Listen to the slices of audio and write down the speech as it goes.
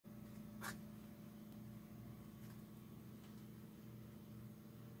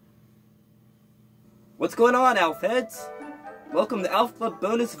What's going on, ALF heads? Welcome to ALF Club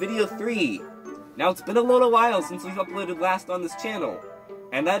Bonus Video 3. Now, it's been a little while since we've uploaded last on this channel,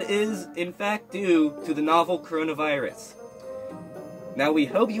 and that is, in fact, due to the novel coronavirus. Now, we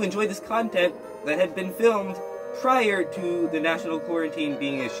hope you enjoy this content that had been filmed prior to the national quarantine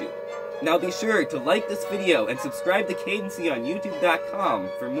being issued. Now, be sure to like this video and subscribe to Cadency on YouTube.com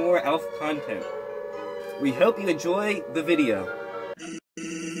for more ALF content. We hope you enjoy the video.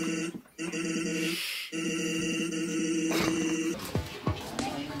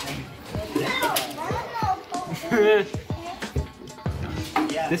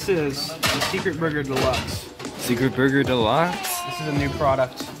 This is the Secret Burger Deluxe. Secret Burger Deluxe? This is a new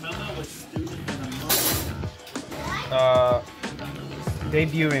product.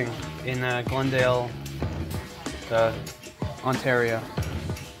 Debuting in Glendale, Ontario.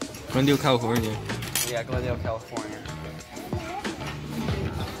 Glendale, California. Yeah, Glendale, California.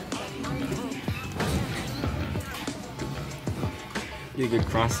 Get a good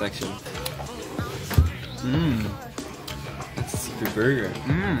cross section. Mmm. That's a secret burger.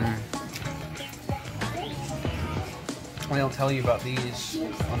 Mmm. Well, they'll tell you about these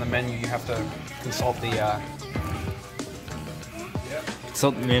on the menu. You have to consult the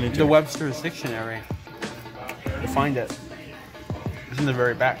manager. The Webster's Dictionary to find it. It's in the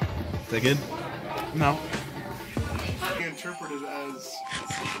very back. Is that good? No. Interpreted as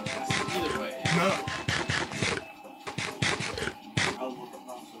either way. No.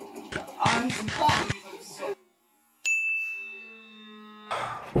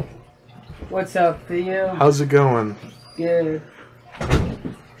 What's up, Theo? How's it going? Good.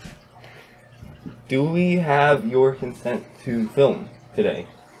 Do we have your consent to film today?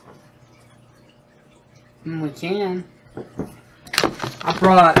 We can. I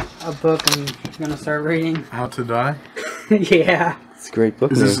brought a book I'm gonna start reading. How to Die? Yeah. It's a great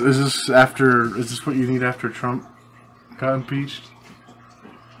book. Is this what you need after Trump got impeached?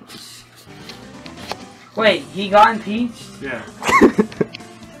 Wait, he got impeached? Yeah.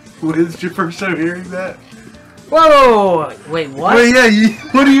 What is your first time hearing that? Whoa! Wait, what? Wait, yeah,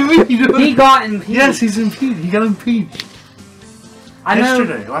 what do you mean? He got impeached. Yes, he's impeached. He got impeached.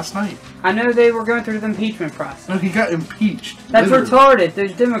 Yesterday, last night. I know they were going through the impeachment process. No, he got impeached. That's literally. retarded. They're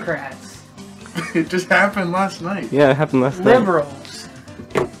Democrats. It just happened last night. Yeah, it happened last night. Liberals.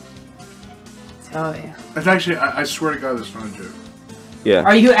 Oh yeah. It's actually, I swear to God, that's not a joke. Yeah.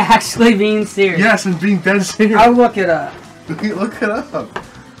 Are you actually being serious? Yes, I'm being dead serious. I'll look it up. Look it up.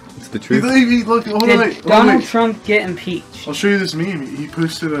 It's the truth. Did Donald Trump get impeached? I'll show you this meme. He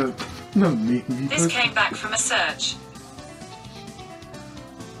posted a... No, meme. This came back from a search.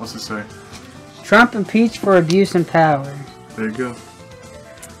 What's it say? Trump impeached for abuse in power. There you go.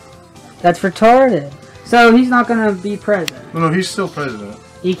 That's retarded. So he's not gonna be president. No, he's still president.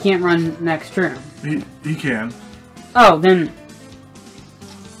 He can't run next term. He can. Oh, then...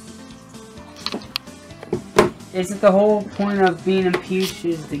 Isn't the whole point of being impeached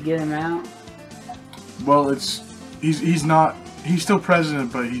is to get him out? Well, he's not. He's still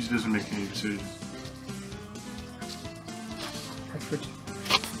president, but he doesn't make any decisions.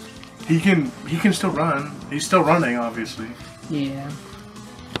 He can still run. He's still running, obviously. Yeah.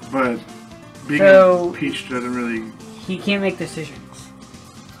 But being impeached doesn't really. He can't make decisions.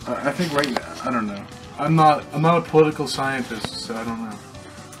 I think right now, I don't know. I'm not a political scientist, so I don't know.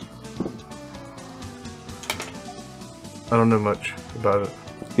 I don't know much about it.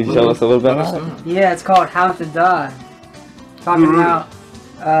 Could you tell us a little bit about it? Yeah, it's called How to Die. Talking about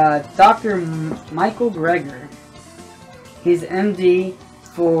Dr. Michael Greger. He's MD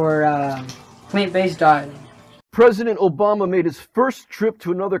for plant-based dieting. President Obama made his first trip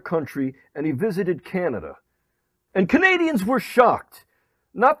to another country and he visited Canada. And Canadians were shocked.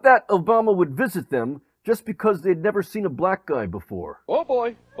 Not that Obama would visit them, just because they'd never seen a black guy before. Oh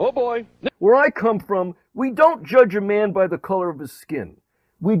boy, oh boy. Where I come from, we don't judge a man by the color of his skin.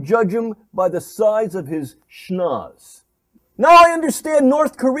 We judge him by the size of his schnoz. Now I understand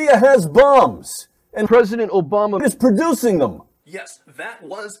North Korea has bombs, and President Obama is producing them. Yes, that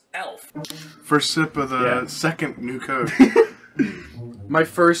was ALF. First sip of the second new Coke. My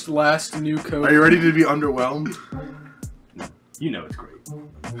last new Coke. Are you ready to be underwhelmed? You know it's great.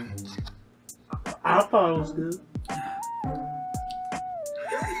 I thought it was good.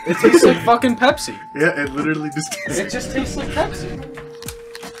 It tastes like fucking Pepsi. Yeah, it literally just tastes. It just tastes like Pepsi.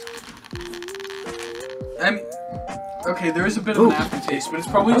 I mean, okay, there is a bit of an aftertaste, but it's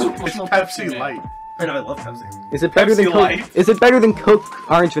probably just It's Pepsi Light. I know, I love Pepsi. Is it better than Pepsi Coke? Light. Is it better than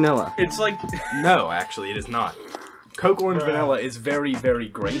Coke Orange Vanilla? It's like... No, actually, it is not. Coke Orange Vanilla is very, very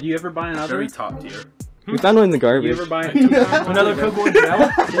great. Did you ever buy another? Very top tier. We found one in the Did garbage. you ever buy another Coke One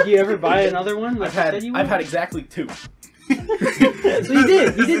gel? Did you ever buy another one? I've had exactly 2. So you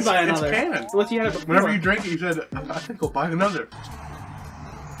did. You did buy another. It's canon. So what's you had it before? Whenever you drink it, you said, I think I'll buy another.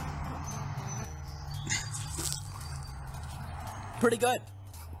 Pretty good.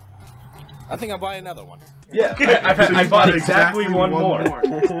 I think I'll buy another one. Yeah, I bought exactly one more.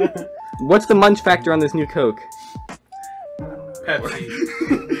 What's the munch factor on this new Coke?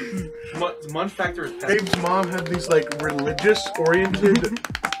 Pepsi. Munch factor is Pepsi. Dave's mom had these like religious-oriented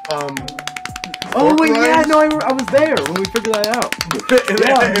Oh wait, yeah, rinds. no, I was there when we figured that out.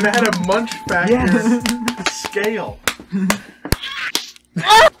 and it had a munch factor scale.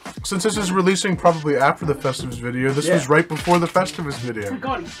 Since this is releasing probably after the Festivus video, this was right before the Festivus video.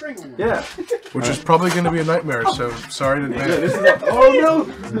 God, he's strangling. Yeah. Which is probably going to be a nightmare, so sorry in advance. Oh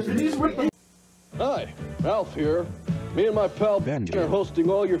no! Hi, Alf here. Me and my pal Ben are hosting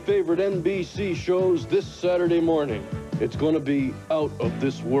all your favorite NBC shows this Saturday morning. It's going to be out of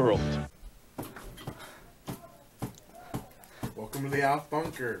this world. Welcome to the Alf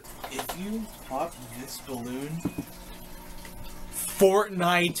Bunker. If you pop this balloon,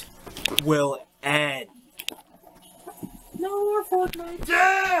 Fortnite will end. No more Fortnite.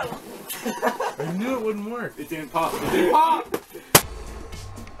 Yeah! I knew it wouldn't work. It didn't pop. It didn't pop!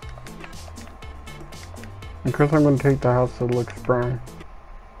 I guess I'm gonna take the house that looks brown.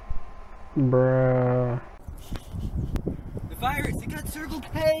 Bruh. The virus, it got Circle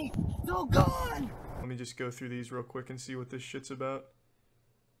K! It's all gone! Let me just go through these real quick and see what this shit's about.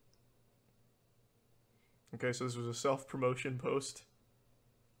 Okay, so this was a self-promotion post.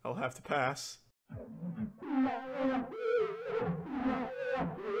 I'll have to pass.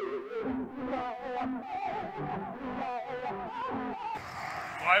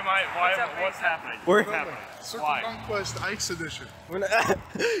 What's happening? We're Circle Conquest Ice Edition.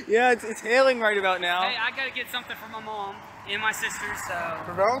 yeah, it's hailing right about now. Hey, I gotta get something for my mom and my sister, so...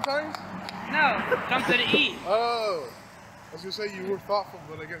 For Valentine's? No, something to eat. Oh. I was gonna say you were thoughtful,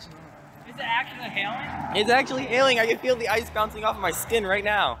 but I guess not. Is it actually hailing? It's actually hailing. I can feel the ice bouncing off of my skin right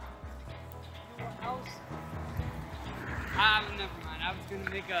now. Never mind. I was gonna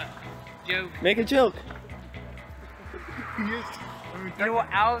make a joke. Make a joke. You know what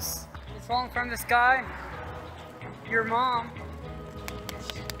else is falling from the sky? Your mom.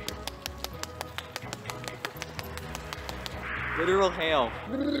 Literal hail.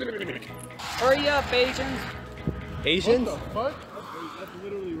 Hurry up, Asians. Asians? What?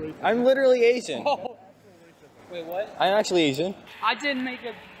 I'm literally Asian. Wait, what? I'm actually Asian. I didn't make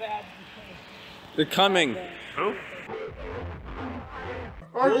a bad... They're coming. Who?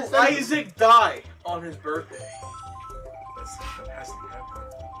 Will Isaac die on his birthday? That has to be happening.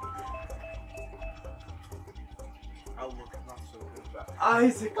 I'll look not so good about it.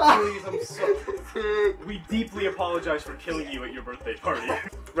 Isaac, please, I'm so... We deeply apologize for killing you at your birthday party.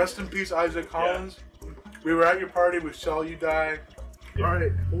 Rest in peace, Isaac Collins. We were at your party, we saw you die.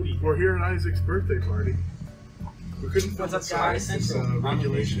 Alright, we're here at Isaac's birthday party. We couldn't fit inside his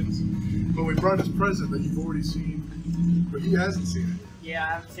regulations, but we brought his present that you've already seen, but he hasn't seen it. Yeah,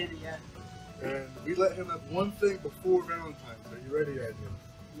 I haven't seen it yet. And we let him have one thing before Valentine's. Are you ready, Adrian?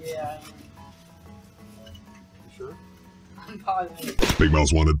 Yeah, You sure? I'm positive. Big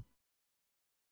Mouse wanted.